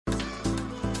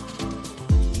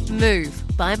Move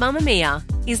by Mamamia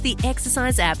is the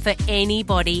exercise app for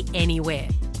anybody, anywhere.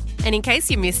 And in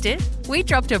case you missed it, we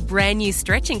dropped a brand new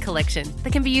stretching collection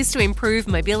that can be used to improve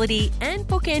mobility and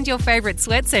bookend your favourite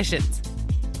sweat sessions.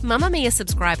 Mamamia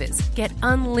subscribers get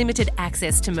unlimited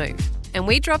access to Move, and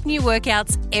we drop new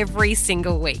workouts every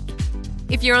single week.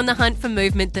 If you're on the hunt for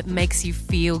movement that makes you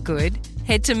feel good,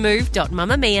 head to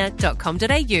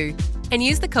move.mamamia.com.au and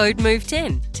use the code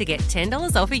MOVE10 to get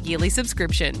 $10 off a yearly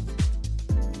subscription.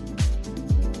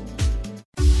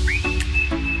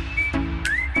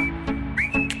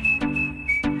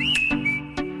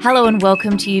 Hello and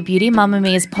welcome to You Beauty,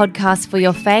 Mamamia's podcast for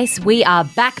your face. We are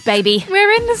back, baby.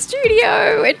 We're in the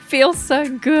studio. It feels so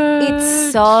good.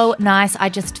 It's so nice. I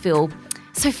just feel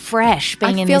so fresh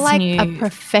being in this new... I feel like a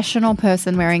professional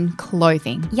person wearing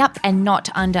clothing. Yep, and not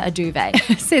under a duvet.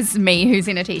 Says me, who's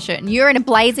in a T-shirt. And you're in a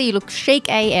blazer. You look chic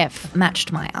AF.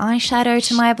 Matched my eyeshadow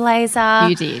to my blazer.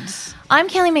 You did. I'm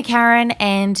Kelly McCarran,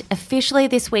 and officially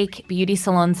this week, beauty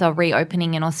salons are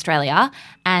reopening in Australia,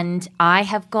 and I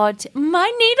have got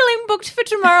my needling booked for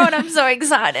tomorrow, and I'm so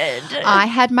excited. I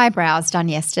had my brows done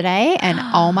yesterday, and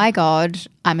oh my God,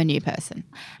 I'm a new person.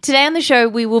 Today on the show,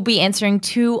 we will be answering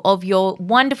 2 of your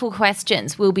wonderful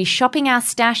questions. We'll be shopping our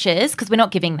stashes, because we're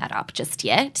not giving that up just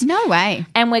yet. No way.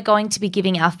 And we're going to be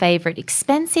giving our favourite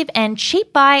expensive and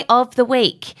cheap buy of the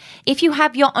week. If you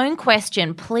have your own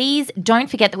question, please don't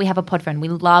forget that we have a pod phone. We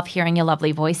love hearing your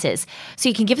lovely voices. So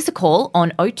you can give us a call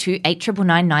on 02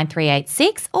 8999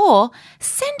 9386 or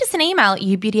send us an email at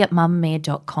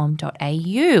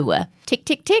youbeauty@mamamia.com.au. Tick,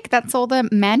 tick, tick. That's all the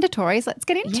mandatories. Let's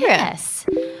get into it. Yes.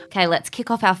 Okay, let's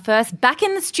kick off our first back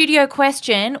in the studio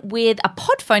question with a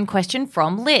pod phone question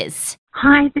from Liz.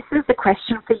 Hi, this is a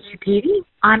question for You Beauty.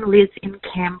 I'm Liz in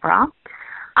Canberra.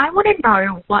 I want to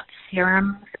know what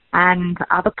serums and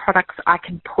other products I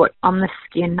can put on the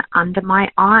skin under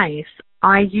my eyes.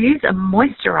 I use a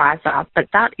moisturiser, but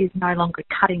that is no longer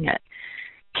cutting it.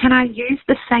 Can I use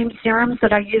the same serums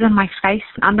that I use on my face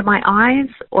under my eyes,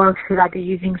 or should I be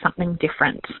using something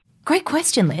different? Great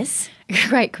question, Liz.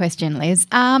 Great question, Liz.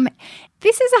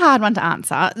 This is a hard one to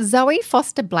answer. Zoe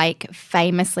Foster-Blake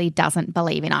famously doesn't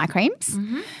believe in eye creams.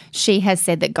 Mm-hmm. She has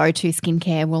said that Go-To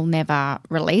Skincare will never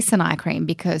release an eye cream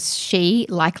because she,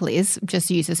 like Liz,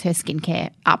 just uses her skincare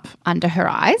up under her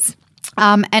eyes.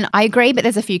 And I agree, but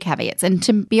there's a few caveats. And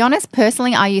to be honest,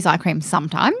 personally, I use eye cream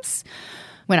sometimes.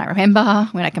 When I remember,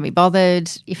 when I can be bothered.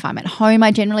 If I'm at home,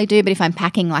 I generally do. But if I'm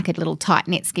packing like a little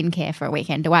tight-knit skincare for a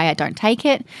weekend away, I don't take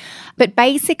it. But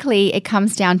basically, it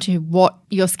comes down to what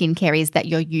your skincare is that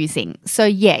you're using. So,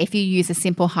 yeah, if you use a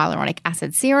simple hyaluronic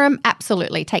acid serum,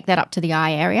 absolutely take that up to the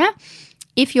eye area.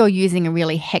 If you're using a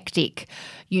really hectic,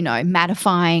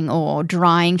 mattifying or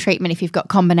drying treatment, if you've got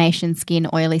combination skin,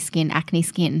 oily skin, acne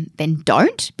skin, then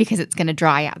don't, because it's going to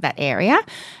dry out that area.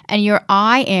 And your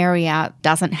eye area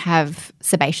doesn't have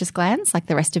sebaceous glands like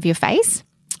the rest of your face.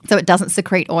 So it doesn't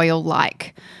secrete oil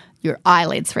like your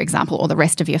eyelids, for example, or the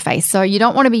rest of your face. So you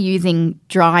don't want to be using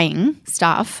drying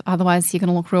stuff, otherwise you're going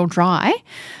to look real dry.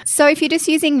 So if you're just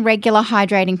using regular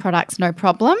hydrating products, no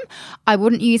problem. I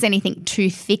wouldn't use anything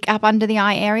too thick up under the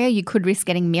eye area. You could risk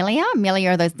getting milia.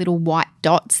 Milia are those little white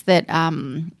dots that are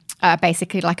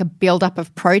basically like a buildup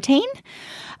of protein.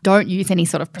 Don't use any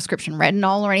sort of prescription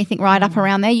retinol or anything right up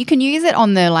around there. You can use it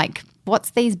on the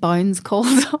what's these bones called?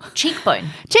 Cheekbone.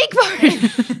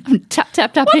 Cheekbone. Tap,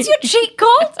 tap, tap. What's your cheek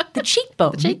called? The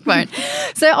cheekbone. The cheekbone.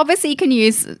 So obviously you can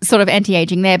use sort of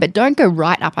anti-aging there, but don't go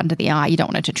right up under the eye. You don't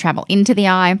want it to travel into the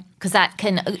eye. Because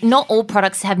not all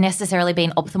products have necessarily been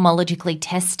ophthalmologically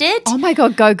tested. Oh my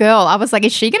God, go girl. I was like,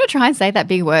 is she going to try and say that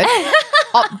big word?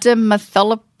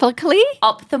 Ophthalmologically?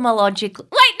 Ophthalmologically.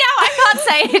 Wait, no, I can't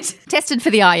say it. Tested for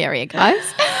the eye area, guys.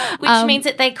 Which means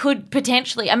that they could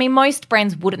potentially, most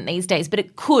brands wouldn't these days, but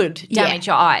it could damage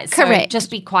your eyes. Correct. So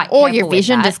just be quite careful. Or your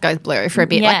vision just goes blurry for a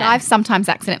bit. Yeah. Like I've sometimes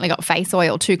accidentally got face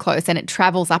oil too close and it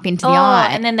travels up into the eye.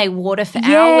 And then they water for hours.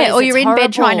 Yeah, or you're it's in horrible.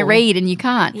 bed trying to read and you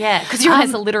can't. Yeah, because your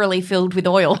eyes are literally filled with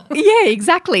oil. Yeah,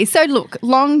 exactly. So look,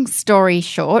 long story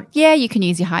short, yeah, you can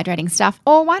use your hydrating stuff,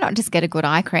 or why not just get a good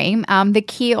eye cream? The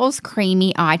Kiehl's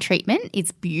Creamy Eye Treatment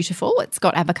is beautiful. It's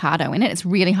got avocado in it. It's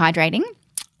really hydrating.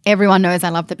 Everyone knows I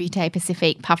love the Beauté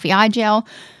Pacifique Puffy Eye Gel.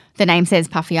 The name says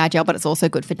puffy eye gel, but it's also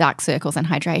good for dark circles and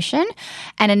hydration.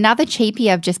 And another cheapie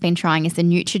I've just been trying is the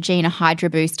Neutrogena Hydra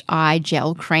Boost Eye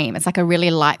Gel Cream. It's like a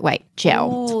really lightweight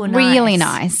gel. Ooh, nice. Really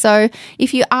nice. So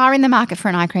if you are in the market for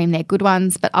an eye cream, they're good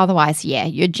ones. But otherwise, yeah,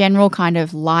 your general kind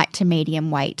of light to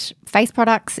medium weight face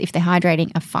products, if they're hydrating,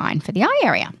 are fine for the eye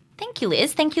area. Thank you,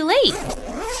 Liz. Thank you, Lee.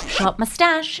 Shop my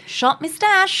stash. Shop my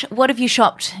stash. What have you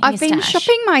shopped? I've been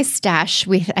shopping my stash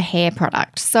with a hair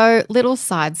product. So, little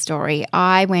side story.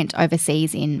 I went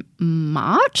overseas in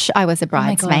March. I was a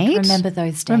bridesmaid. Oh my God, remember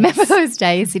those days. Remember those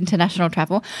days, international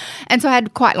travel. And so I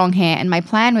had quite long hair, and my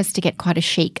plan was to get quite a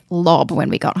chic lob when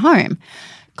we got home.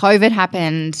 COVID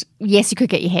happened. Yes, you could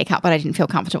get your hair cut, but I didn't feel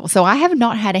comfortable. So I have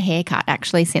not had a haircut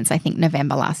actually since I think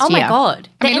November last year. Oh my God.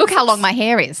 I mean, look how long my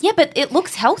hair is. Yeah, but it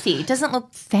looks healthy. It doesn't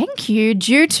look... Thank you.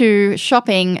 Due to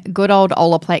shopping good old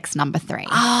Olaplex number 3.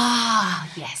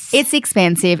 Ah, yes. It's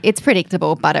expensive, it's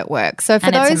predictable, but it works. So for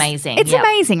And those, it's amazing. It's Yep.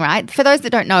 amazing, right? For those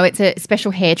that don't know, it's a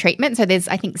special hair treatment. So there's,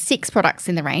 I think, 6 products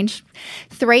in the range.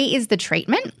 3 is the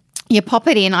treatment. You pop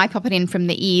it in. I pop it in from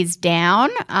the ears down.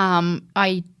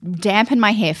 I dampen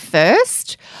my hair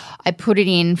first. I put it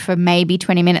in for maybe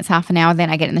 20 minutes, half an hour. Then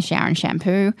I get in the shower and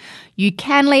shampoo. You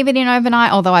can leave it in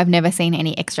overnight, although I've never seen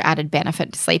any extra added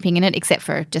benefit to sleeping in it, except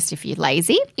for just if you're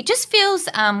lazy. It just feels,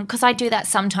 because I do that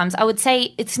sometimes, I would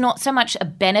say it's not so much a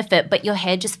benefit, but your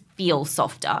hair just feels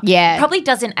softer. Yeah. Probably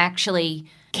doesn't actually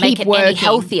Keep make it any working.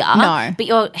 healthier. No. But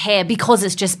your hair, because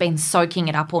it's just been soaking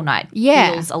it up all night,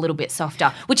 Yeah. feels a little bit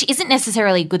softer, which isn't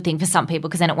necessarily a good thing for some people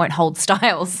because then it won't hold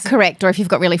styles. Correct. Or if you've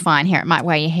got really fine hair, it might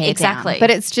weigh your hair Exactly. down.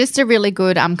 But it's just a really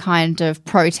good kind of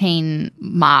protein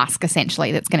mask,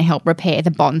 essentially, that's going to help repair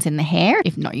the bonds in the hair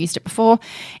if you've not used it before.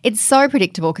 It's so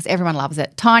predictable because everyone loves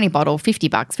it. Tiny bottle,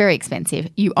 $50, very expensive.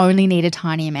 You only need a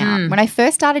tiny amount. When I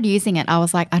first started using it, I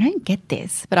was like, I don't get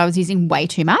this. But I was using way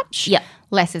too much. Yep.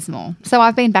 Less is more. So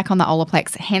I've been back on the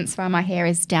Olaplex, hence why my hair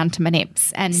is down to my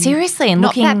nips. And Seriously, and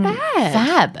not looking that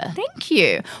bad. fab. Thank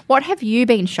you. What have you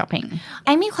been shopping?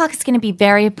 Amy Clark is going to be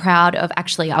very proud of,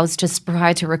 actually, I was just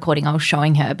prior to recording, I was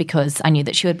showing her because I knew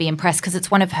that she would be impressed because it's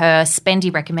one of her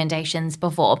spendy recommendations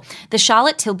before. The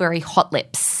Charlotte Tilbury Hot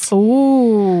Lips.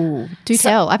 Ooh, do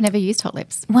tell. I've never used Hot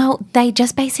Lips. Well, they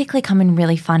just basically come in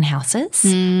really fun houses,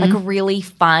 like a really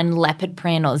fun leopard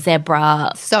print or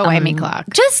zebra. So Amy Clark.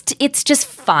 It's just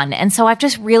fun. And so I've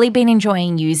just really been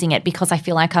enjoying using it because I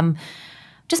feel like I'm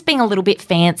just being a little bit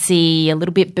fancy, a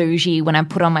little bit bougie when I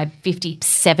put on my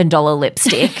 $57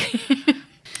 lipstick.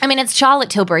 I mean, it's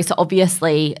Charlotte Tilbury, so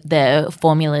obviously the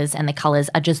formulas and the colours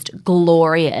are just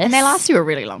glorious. And they last you a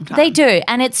really long time. They do.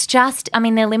 And it's just, I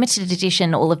mean, they're limited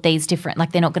edition, all of these different,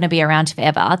 like they're not going to be around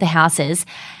forever, the houses.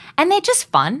 And they're just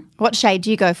fun. What shade do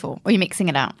you go for? Or are you mixing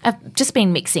it up? I've just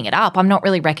been mixing it up. I'm not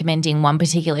really recommending one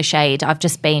particular shade. I've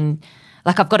just been,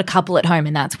 like I've got a couple at home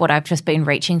and that's what I've just been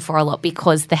reaching for a lot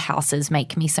because the houses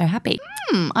make me so happy.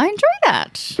 I enjoy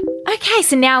that. Okay,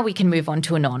 so now we can move on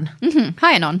to Anon.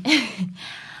 Hi, Anon.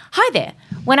 Hi there.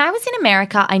 When I was in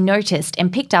America, I noticed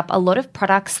and picked up a lot of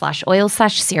products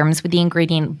 /oils/serums with the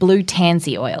ingredient blue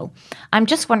tansy oil. I'm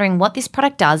just wondering what this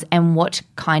product does and what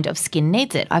kind of skin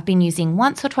needs it. I've been using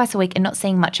once or twice a week and not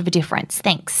seeing much of a difference.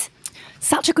 Thanks.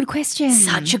 Such a good question.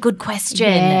 Such a good question.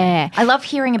 Yeah. I love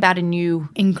hearing about a new...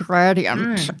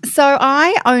 ingredient. So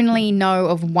I only know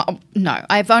of one. No,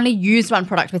 I've only used one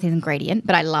product with an ingredient,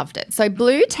 but I loved it. So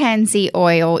blue tansy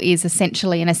oil is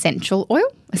essentially an essential oil.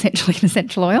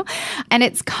 And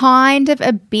it's kind of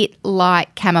a bit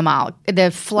like chamomile.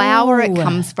 The flower it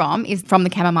comes from is from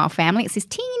the chamomile family. It's this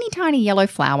teeny tiny yellow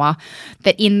flower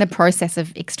that in the process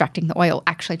of extracting the oil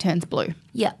actually turns blue.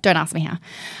 Yeah. Don't ask me how.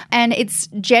 And it's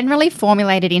generally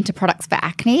formulated into products for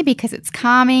acne because it's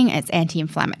calming, it's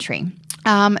anti-inflammatory.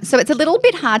 So it's a little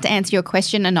bit hard to answer your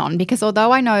question, Anon, because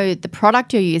although I know the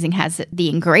product you're using has the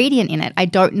ingredient in it, I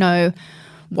don't know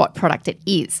what product it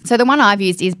is. So the one I've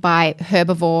used is by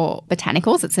Herbivore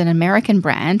Botanicals. It's an American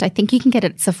brand. I think you can get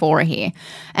it at Sephora here.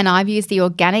 And I've used the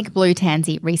Organic Blue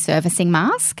Tansy Resurfacing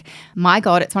Mask. My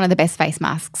God, it's one of the best face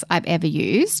masks I've ever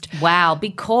used. Wow,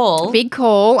 big call. Big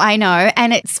call, I know.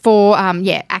 And it's for,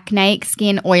 acneic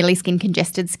skin, oily skin,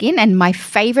 congested skin. And my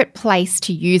favourite place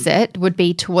to use it would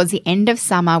be towards the end of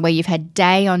summer where you've had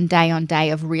day on day on day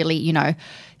of really,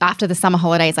 after the summer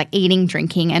holidays, like eating,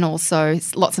 drinking, and also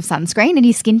lots of sunscreen, and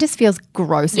your skin just feels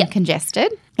gross and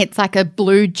congested. It's like a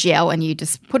blue gel and you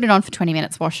just put it on for 20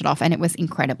 minutes, wash it off, and it was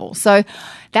incredible. So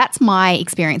that's my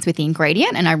experience with the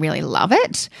ingredient and I really love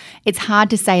it. It's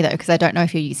hard to say though because I don't know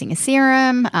if you're using a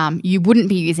serum. You wouldn't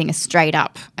be using a straight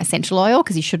up essential oil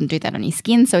because you shouldn't do that on your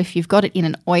skin. So if you've got it in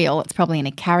an oil, it's probably in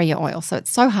a carrier oil. So it's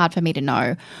so hard for me to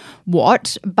know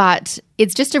what, but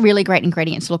it's just a really great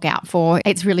ingredient to look out for.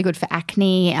 It's really good for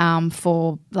acne,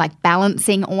 for like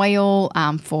balancing oil,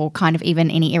 for kind of even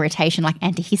any irritation like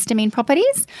antihistamine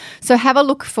properties. So have a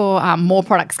look for more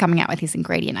products coming out with this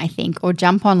ingredient, I think, or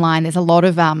jump online. There's a lot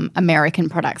of American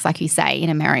products, like you say, in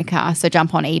America. So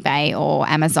jump on eBay or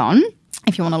Amazon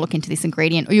if you want to look into this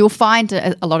ingredient. Or you'll find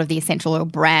a lot of the essential oil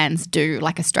brands do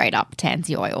like a straight up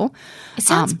tansy oil. It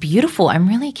sounds beautiful. I'm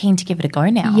really keen to give it a go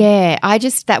now. Yeah,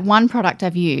 that one product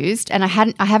I've used, and I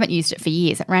haven't used it for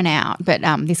years. It ran out, but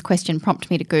this question prompted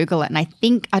me to Google it, and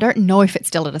I don't know if it's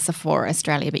still at a Sephora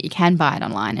Australia, but you can buy it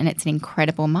online, and it's an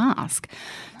incredible mask.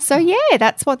 So yeah,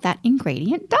 that's what that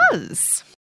ingredient does.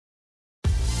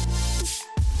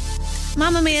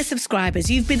 Mamamia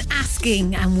subscribers, you've been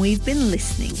asking and we've been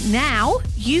listening. Now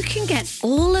you can get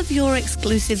all of your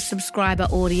exclusive subscriber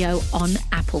audio on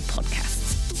Apple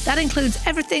Podcasts. That includes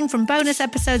everything from bonus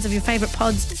episodes of your favourite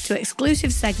pods to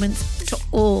exclusive segments to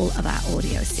all of our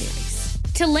audio series.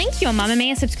 To link your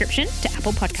Mamamia subscription to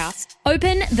Apple Podcasts,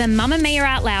 open the Mamamia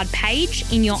Out Loud page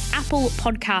in your Apple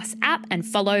Podcasts app and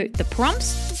follow the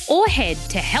prompts, or head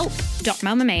to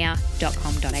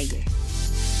help.mamamia.com.au.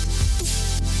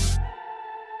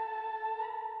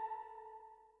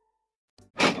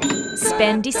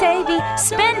 Spendy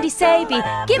savey,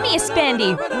 give me a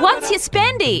spendy. What's your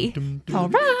spendy? All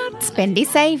right, spendy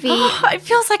savey. Oh, it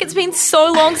feels like it's been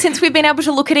so long since we've been able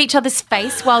to look at each other's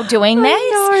face while doing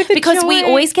this. know, the because we joy.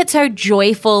 always get so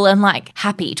joyful and like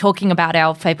happy talking about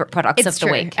our favourite products of the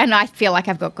week. And I feel like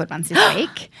I've got good ones this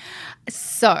week.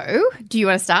 So, do you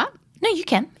want to start? No, you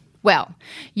can. Well,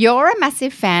 you're a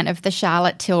massive fan of the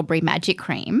Charlotte Tilbury Magic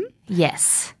Cream.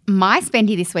 Yes. My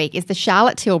spendy this week is the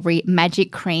Charlotte Tilbury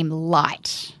Magic Cream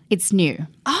Light. It's new.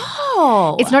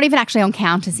 Oh. It's not even actually on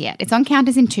counters yet. It's on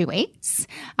counters in 2 weeks,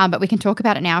 but we can talk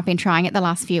about it now. I've been trying it the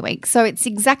last few weeks. So it's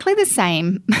exactly the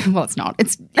same. Well, it's not.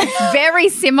 It's very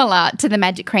similar to the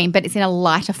Magic Cream, but it's in a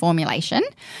lighter formulation.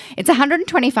 It's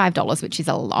 $125, which is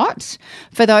a lot.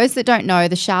 For those that don't know,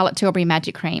 the Charlotte Tilbury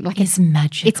Magic Cream, like It's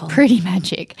magical. it's pretty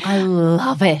magic. I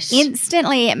love it.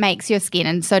 Instantly, it makes your skin,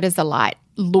 and so does the light,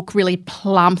 look really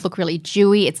plump, look really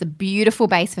dewy. It's a beautiful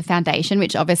base for foundation,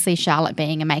 which obviously Charlotte,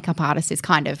 being a makeup artist, is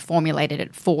kind of formulated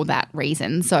it for that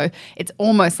reason. So it's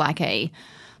almost like a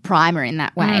primer in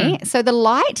that way. So the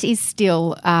light is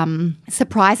still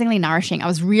surprisingly nourishing. I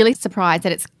was really surprised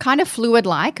that it's kind of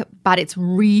fluid-like, but it's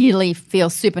really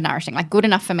feels super nourishing, like good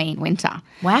enough for me in winter.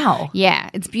 Wow. Yeah,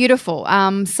 it's beautiful.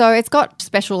 So it's got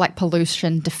special like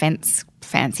pollution defense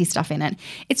fancy stuff in it.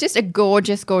 It's just a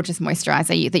gorgeous, gorgeous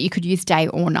moisturizer that you could use day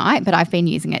or night, but I've been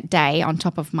using it day on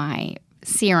top of my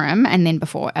serum and then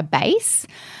before a base,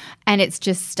 and it's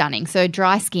just stunning. So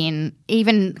dry skin,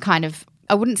 even kind of,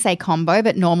 I wouldn't say combo,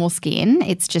 but normal skin,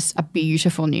 it's just a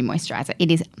beautiful new moisturizer. It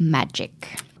is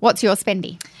magic. What's your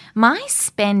spendy? My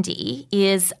spendy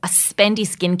is a spendy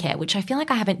skincare, which I feel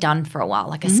like I haven't done for a while,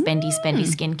 like a spendy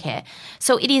skincare.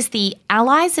 So it is the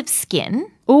Allies of Skin.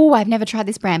 Oh, I've never tried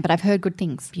this brand, but I've heard good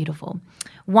things. Beautiful.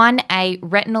 1A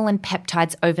retinol and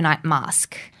peptides overnight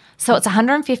mask. So it's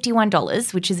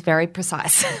 $151, which is very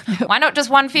precise. Why not just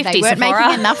 $150? They weren't Sephora?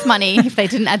 making enough money if they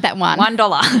didn't add that one.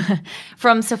 $1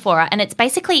 from Sephora. And it's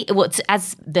basically, well, it's,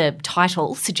 as the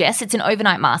title suggests, it's an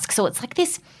overnight mask. So it's like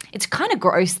this, it's kind of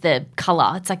gross, the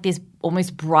colour. It's like this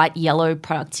almost bright yellow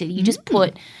product. You just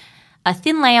put a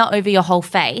thin layer over your whole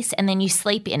face and then you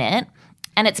sleep in it.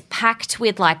 And it's packed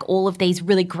with like all of these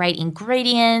really great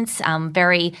ingredients,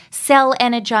 very cell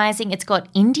energizing. It's got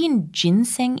Indian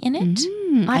ginseng in it.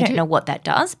 I don't know what that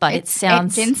does, but it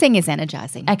sounds... Ginseng is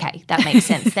energizing. Okay, that makes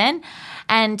sense then.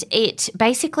 And it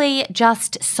basically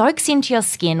just soaks into your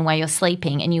skin while you're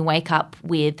sleeping and you wake up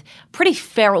with pretty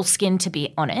feral skin, to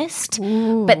be honest.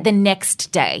 But the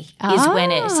next day is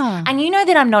when it... And you know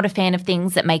that I'm not a fan of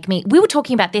things that make me... We were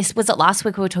talking about this, was it last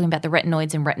week we were talking about the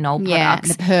retinoids and retinol Yeah,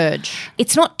 products? the purge.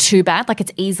 It's not too bad. Like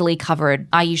it's easily covered.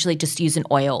 I usually just use an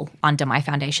oil under my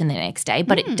foundation the next day,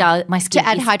 but it does... My skin To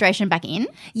add is, hydration back in?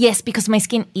 yes, because my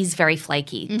skin is very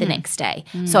flaky the next day.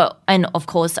 So, and of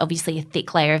course, obviously a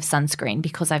thick layer of sunscreen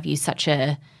because I've used such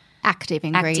a Active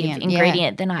ingredient. active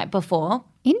ingredient the night before.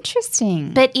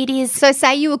 Interesting. But it is, So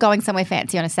say you were going somewhere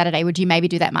fancy on a Saturday, would you maybe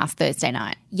do that mask Thursday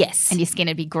night? yes, And your skin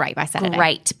would be great by Saturday.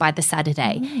 great by the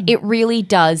Saturday. It really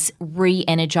does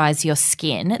re-energize your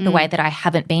skin the way that I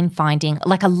haven't been finding.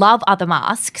 Like I love other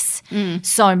masks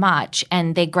so much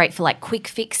and they're great for like quick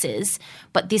fixes,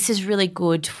 but this is really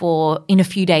good for in a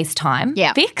few days' time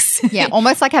fix. Yeah,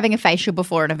 almost like having a facial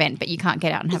before an event, but you can't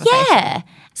get out and have a facial. Yeah.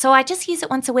 So I just use it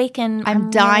once a week and I'm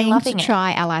really dying to loving it.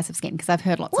 try Allies of Skin because I've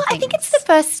heard lots Well, of I things. think it's the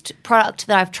first product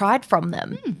that I've tried from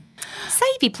them.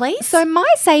 Savey, please. So my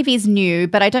save is new,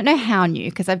 but I don't know how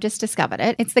new because I've just discovered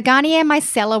it. It's the Garnier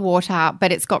Micellar Water,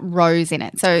 but it's got rose in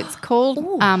it. So it's called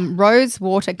Rose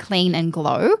Water Clean and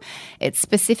Glow. It's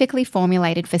specifically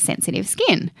formulated for sensitive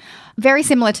skin. Very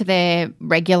similar to their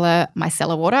regular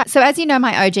micellar water. So as you know,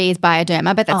 my OG is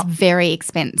Bioderma, but that's very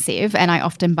expensive and I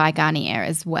often buy Garnier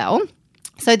as well.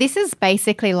 So this is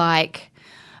basically like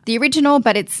the original,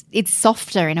 but it's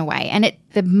softer in a way. And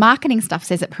the marketing stuff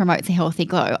says it promotes a healthy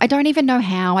glow. I don't even know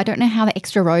how. I don't know how the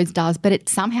extra rose does, but it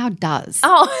somehow does.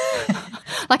 Oh.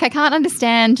 Like I can't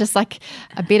understand just like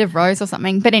a bit of rose or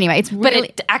something. But anyway, it's really... But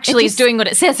it actually is doing what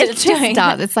it says it's doing. It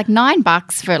does. It's like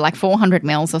 $9 for like 400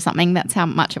 mils or something. That's how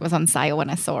much it was on sale when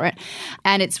I saw it.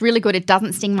 And it's really good. It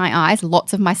doesn't sting my eyes.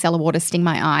 Lots of micellar waters sting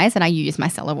my eyes, and I use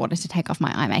micellar water to take off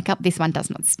my eye makeup. This one does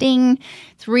not sting.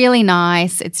 It's really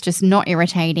nice. It's just not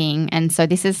irritating. And so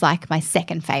this is like my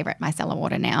second favourite micellar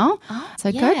water now.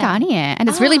 So go Garnier. And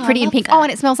it's really pretty and pink. that. Oh,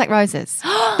 and it smells like roses,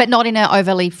 but not in an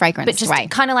overly fragrant But just way.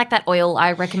 kind of like that oil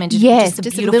I recommended. Yes, just a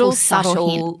just a beautiful, little subtle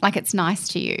hint. Like it's nice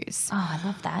to use. Oh, I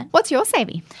love that. What's your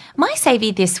savvy? My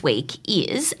savvy this week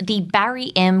is the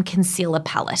Barry M Concealer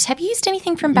Palette. Have you used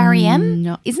anything from Barry M?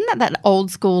 No, isn't that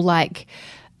old school like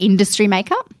industry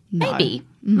makeup? No. Maybe.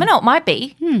 No, it might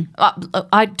be.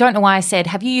 I don't know why I said,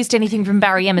 have you used anything from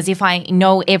Barry M, as if I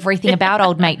know everything about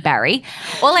old mate Barry.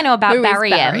 All I know about Who is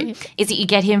Barry Barry? M is that you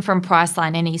get him from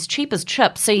Priceline and he's cheap as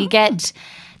chips. So you get...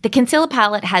 The concealer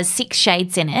palette has 6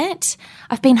 shades in it.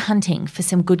 I've been hunting for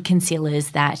some good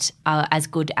concealers that are as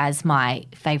good as my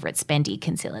favourite spendy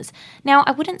concealers. Now,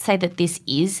 I wouldn't say that this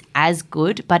is as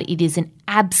good, but it is an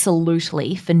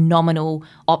absolutely phenomenal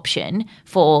option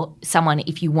for someone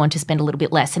if you want to spend a little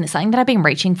bit less. And it's something that I've been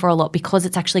reaching for a lot because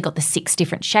it's actually got the 6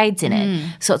 different shades in it.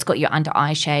 So it's got your under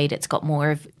eye shade. It's got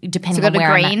more of, depending on It's got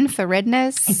where a I'm green for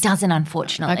redness. at. It doesn't,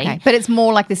 unfortunately. Okay, but it's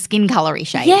more like the skin colory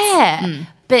shades. Yeah.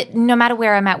 But no matter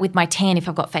where I'm at with my tan, if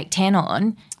I've got fake tan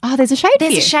on, Oh, there's a shade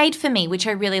there's for you. a shade for me, which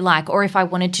I really like. Or if I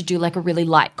wanted to do like a really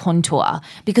light contour,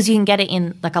 because you can get it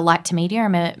in like a light to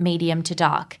medium, a medium to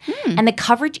dark. And the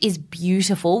coverage is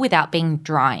beautiful without being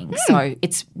drying. So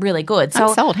it's really good. So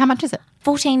I'm sold. How much is it?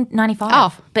 $14.95.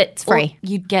 Oh, but it's free.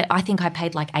 You'd get, I think I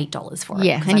paid like $8 for it.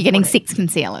 Yeah, 'cause and I you're getting bought it. 6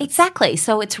 concealers. Exactly.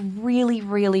 So it's really,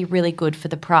 really, really good for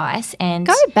the price. And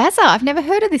Go Bazza. I've never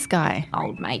heard of this guy.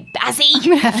 old mate Bazzy. I'm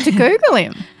going to have to Google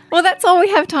him. Well, that's all we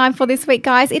have time for this week,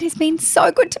 guys. It has been so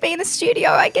good to be in the studio.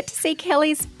 I get to see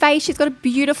Kelly's face. She's got a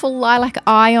beautiful lilac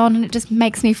eye on, and it just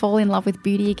makes me fall in love with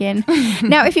beauty again.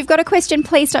 Now, if you've got a question,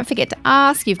 please don't forget to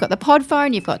ask. You've got the pod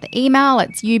phone, you've got the email.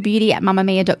 It's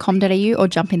youbeauty@mamamia.com.au, or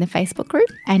jump in the Facebook group,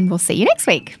 and we'll see you next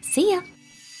week. See ya.